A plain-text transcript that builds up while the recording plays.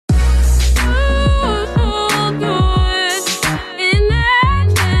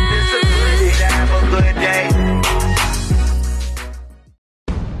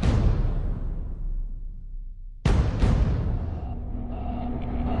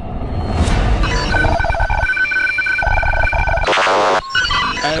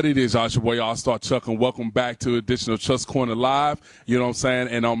What it is, y'all, it's your boy All-Star Chuck, and welcome back to an edition of Chuck's Corner Live. You know what I'm saying?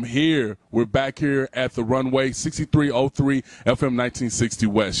 And I'm here. We're back here at the runway 6303 FM 1960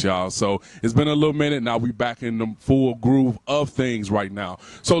 West, y'all. So it's been a little minute. Now we back in the full groove of things right now.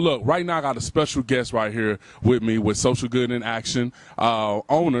 So look, right now I got a special guest right here with me with Social Good in Action,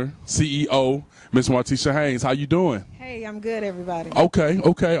 owner, CEO, Miss Martisha Haynes. How you doing? Hey, I'm good, everybody.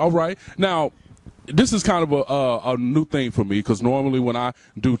 Okay, all right. Now, this is kind of a new thing for me because normally when I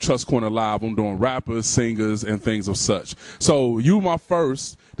do Chuck's Corner Live, I'm doing rappers, singers, and things of such. So you my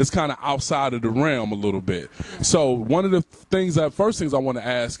first that's kind of outside of the realm a little bit. So one of the first things I want to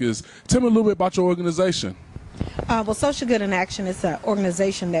ask is, tell me a little bit about your organization. Well, Social Good in Action is an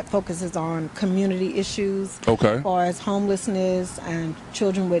organization that focuses on community issues, as far as homelessness and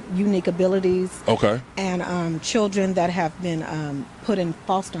children with unique abilities, and children that have been put in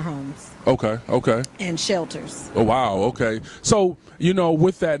foster homes, and shelters. Oh wow, okay. So you know,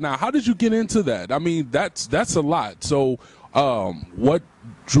 with that now, how did you get into that? I mean, that's a lot. So what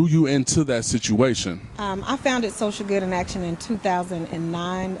drew you into that situation? I founded Social Good in Action in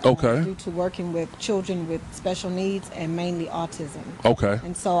 2009 due to working with children with special needs and mainly autism.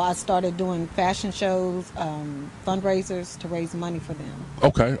 And so I started doing fashion shows, fundraisers to raise money for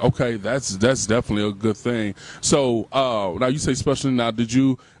them. That's definitely a good thing. So now you say special. Now, did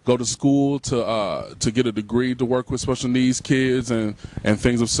you go to school to get a degree to work with special needs kids and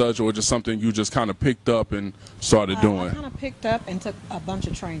things of such, or just something you just kind of picked up and started doing? I kind of picked up and took a bunch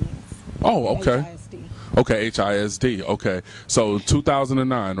of trainings. HISD. HISD. Okay. So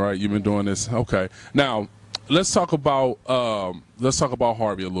 2009, right? You've been doing this. Okay. Now, let's talk about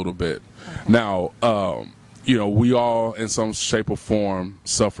Harvey a little bit. Now, you know, we all in some shape or form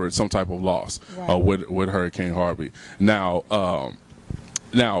suffered some type of loss with Hurricane Harvey. Now,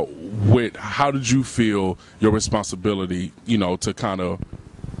 how did you feel your responsibility, you know, to kind of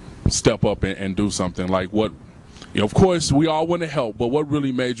step up and do something like what? You know, of course, we all want to help, but what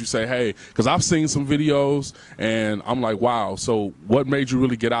really made you say, hey, because I've seen some videos, and I'm like, wow, so what made you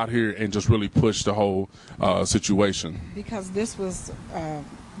really get out here and just really push the whole situation? Because this was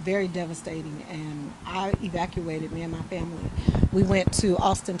very devastating, and I evacuated, me and my family. We went to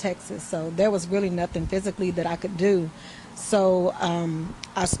Austin, Texas, so there was really nothing physically that I could do. So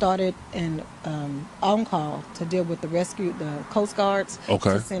I started an on-call to deal with the Coast Guards,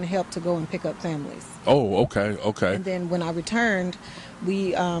 to send help to go and pick up families. And then when I returned,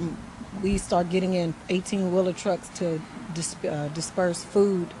 we started getting in 18-wheeler trucks to disperse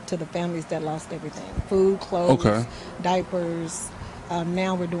food to the families that lost everything. Food, clothes, diapers.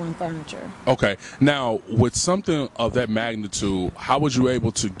 Now we're doing furniture. Now, with something of that magnitude, how was you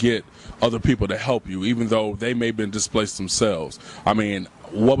able to get other people to help you, even though they may have been displaced themselves? I mean,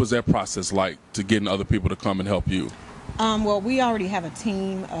 what was that process like to getting other people to come and help you? Well, we already have a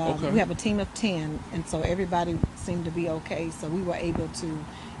team. We have a team of 10, and so everybody seemed to be okay. So we were able to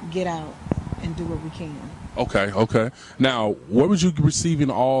get out and do what we can. Now, where was you receiving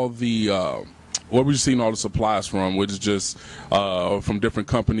all the where were you seeing all the supplies from? Was it just from different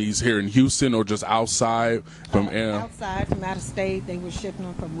companies here in Houston, or just outside from outside, from out of state? They were shipping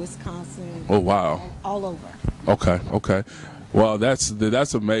them from Wisconsin. Oh wow! All over. Well, that's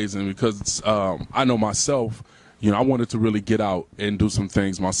amazing, because I know myself. You know, I wanted to really get out and do some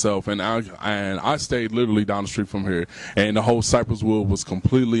things myself, and I stayed literally down the street from here, and the whole Cypress Wood was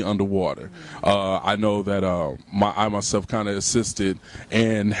completely underwater. I know that I myself kind of assisted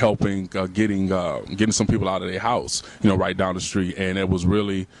in helping getting some people out of their house, you know, right down the street, and it was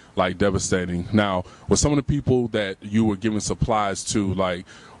really like devastating. Now, with some of the people that you were giving supplies to, like,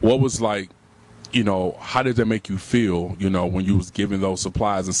 what was like? You know, how did that make you feel, you know, when you was giving those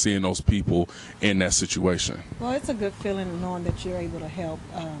supplies and seeing those people in that situation? Well, it's a good feeling knowing that you're able to help,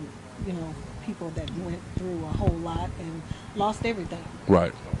 you know, people that went through a whole lot and lost everything.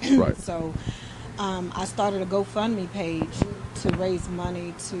 Right. So I started a GoFundMe page to raise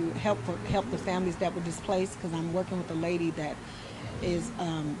money to help the families that were displaced, because I'm working with a lady that is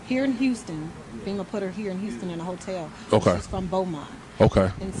here in Houston. FEMA put her here in Houston in a hotel. She's from Beaumont.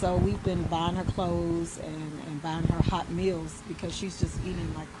 And so we've been buying her clothes and buying her hot meals, because she's just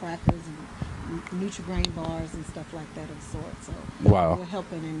eating like crackers and Nutri-Grain bars and stuff like that of the sort. So we're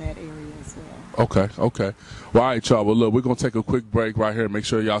helping in that area as well. Well, all right, y'all. Well, look, we're going to take a quick break right here. Make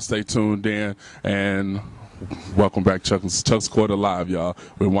sure y'all stay tuned in, and welcome back, Chuck's Corner Live, y'all,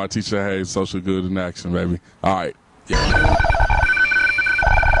 with Martisha Haynes, Social Good in Action, baby. All right.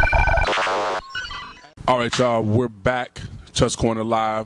 All right, y'all. We're back. Chuck's Corner Live.